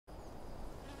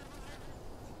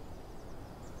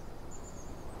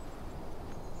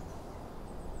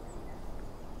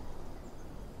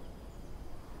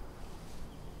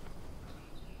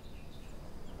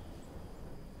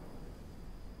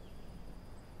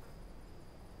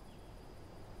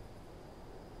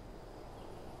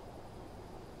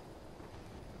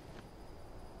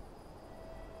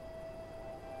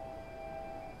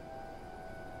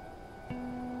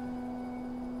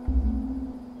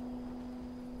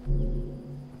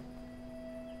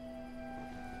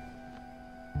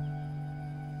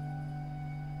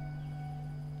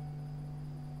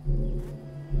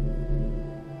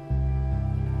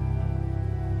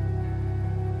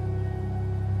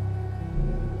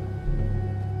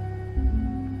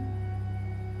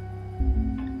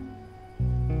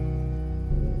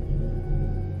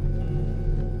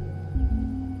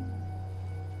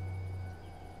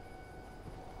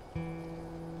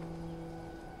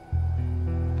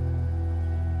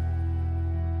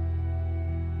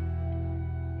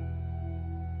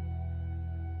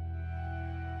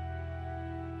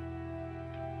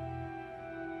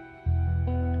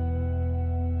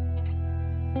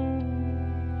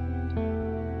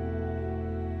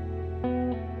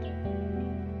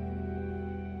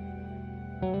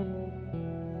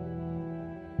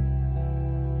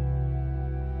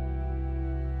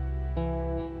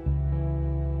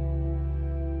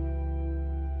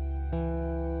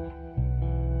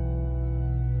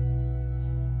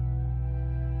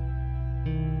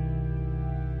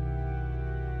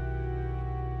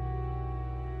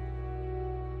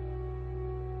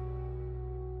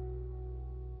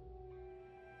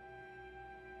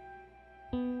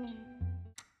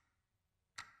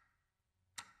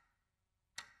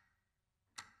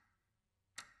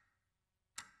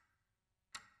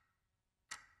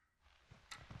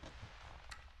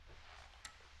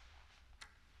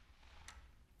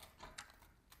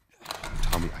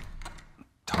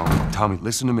Tommy,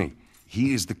 listen to me.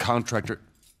 He is the contractor.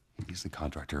 He's the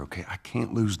contractor, okay? I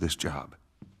can't lose this job.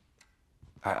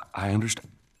 I understand.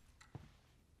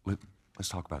 Let's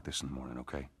talk about this in the morning,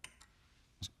 okay?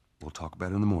 We'll talk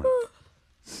about it in the morning.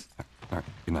 All right,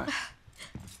 good night.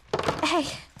 Hey.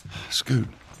 Scoot.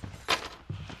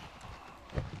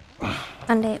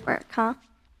 Monday at work, huh?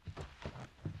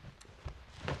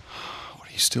 What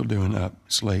are you still doing up?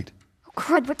 It's late. Oh,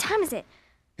 crud, what time is it?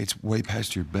 It's way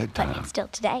past your bedtime. But it's still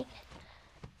today.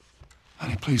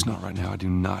 Honey, please not right now. I do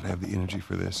not have the energy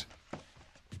for this.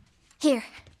 Here.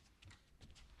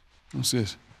 What's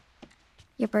this?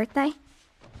 Your birthday?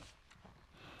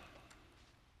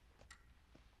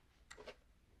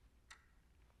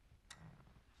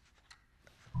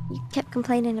 You kept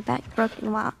complaining about your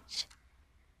broken watch.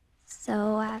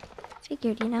 So I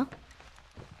figured, you know.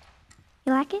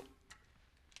 You like it?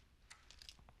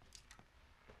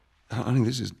 Honey,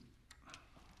 it's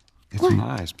what?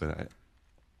 Nice, but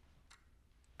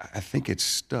I think it's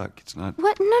stuck. It's not...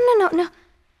 What? No.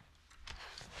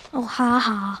 Oh, ha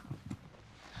ha.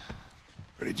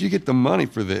 Where did you get the money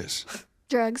for this?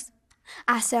 Drugs.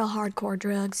 I sell hardcore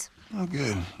drugs. Oh,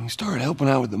 good. You started helping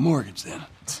out with the mortgage then.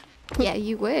 Yeah,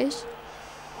 you wish.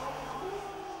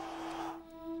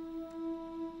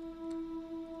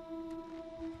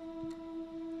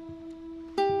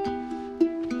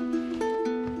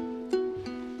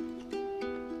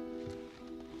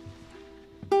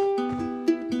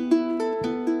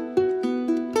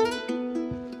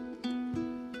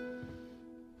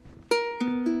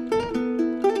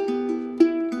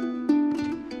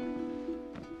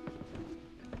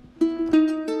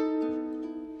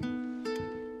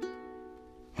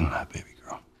 Baby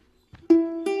girl.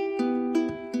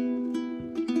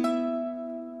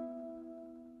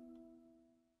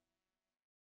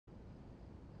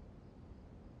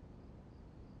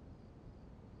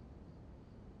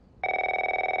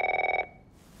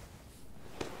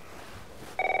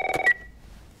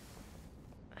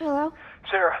 Hello?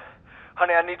 Sarah,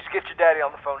 honey, I need to get your daddy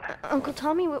on the phone. Uncle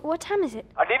Tommy, what time is it?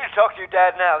 I need to talk to your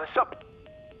dad now. There's something...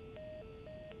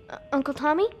 Uncle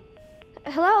Tommy?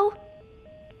 Hello?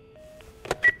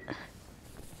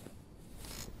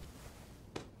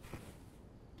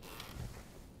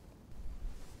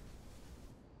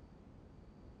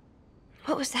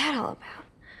 What was that all about?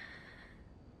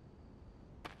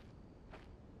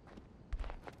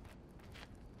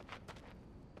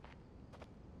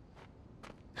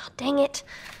 Oh, dang it.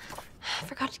 I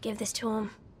forgot to give this to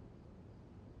him.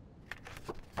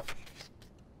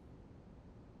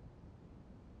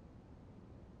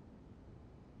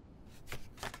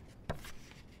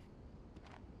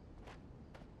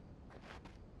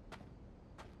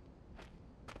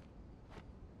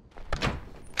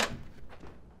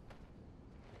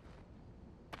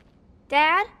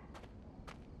 Dad?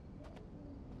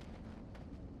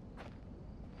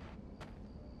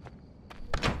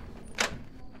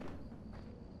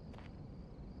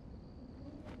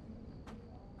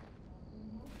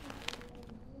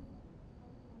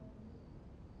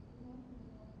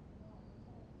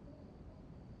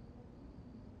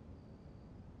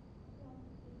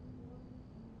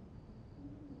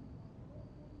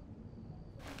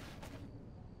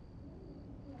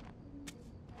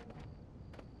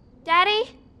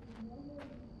 Daddy?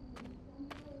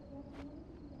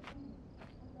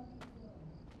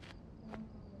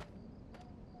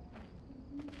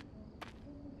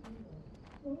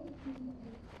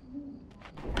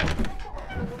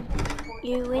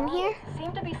 You in here?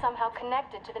 Seem to be somehow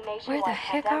connected to the nationwide Where the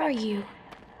heck pandemic. are you?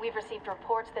 We've received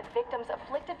reports that victims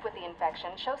afflicted with the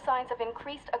infection show signs of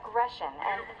increased aggression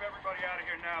and... Move everybody out of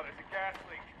here now. There's a gas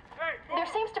leak. Hey, There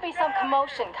seems to be some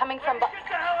commotion coming from... get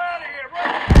the hell out of here, bro!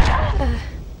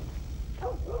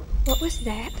 What was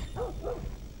that?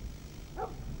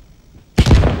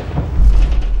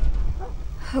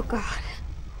 Oh, God.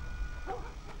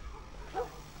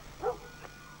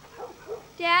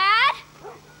 Dad?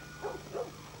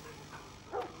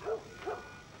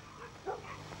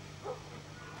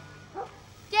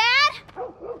 Dad?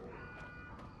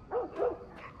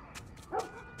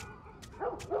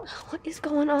 What is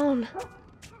going on?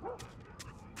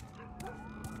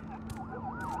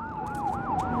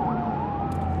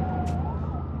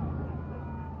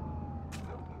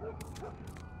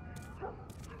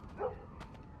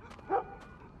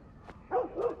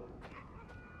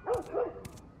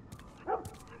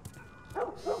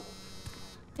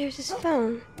 There's his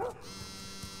phone.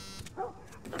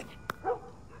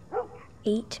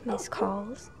 8 missed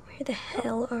calls. Where the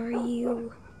hell are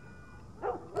you?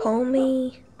 Call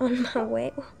me on my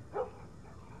way.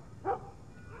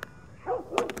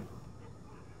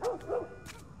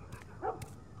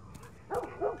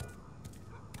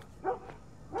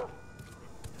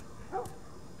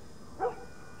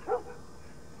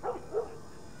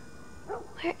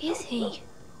 Where is he?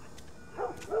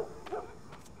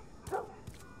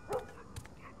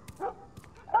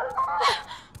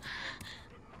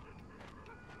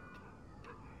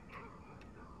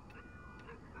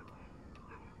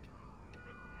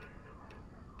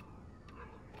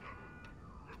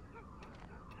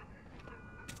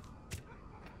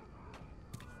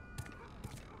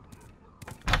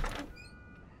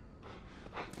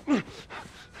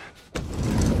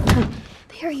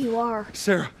 There you are.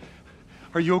 Sarah,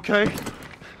 are you okay?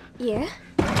 Yeah?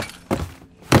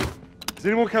 Does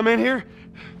anyone come in here?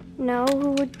 No,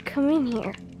 who would come in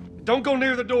here? Don't go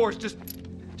near the doors. Just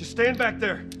stand back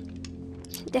there.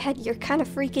 Dad, you're kind of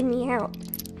freaking me out.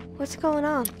 What's going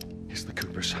on? It's the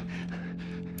Coopers.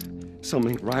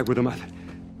 Something ain't right with them. I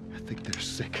think they're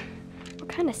sick. What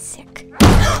kind of sick?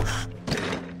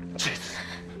 Jesus.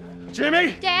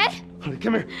 Jimmy! Dad? Honey,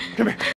 come here. Come here.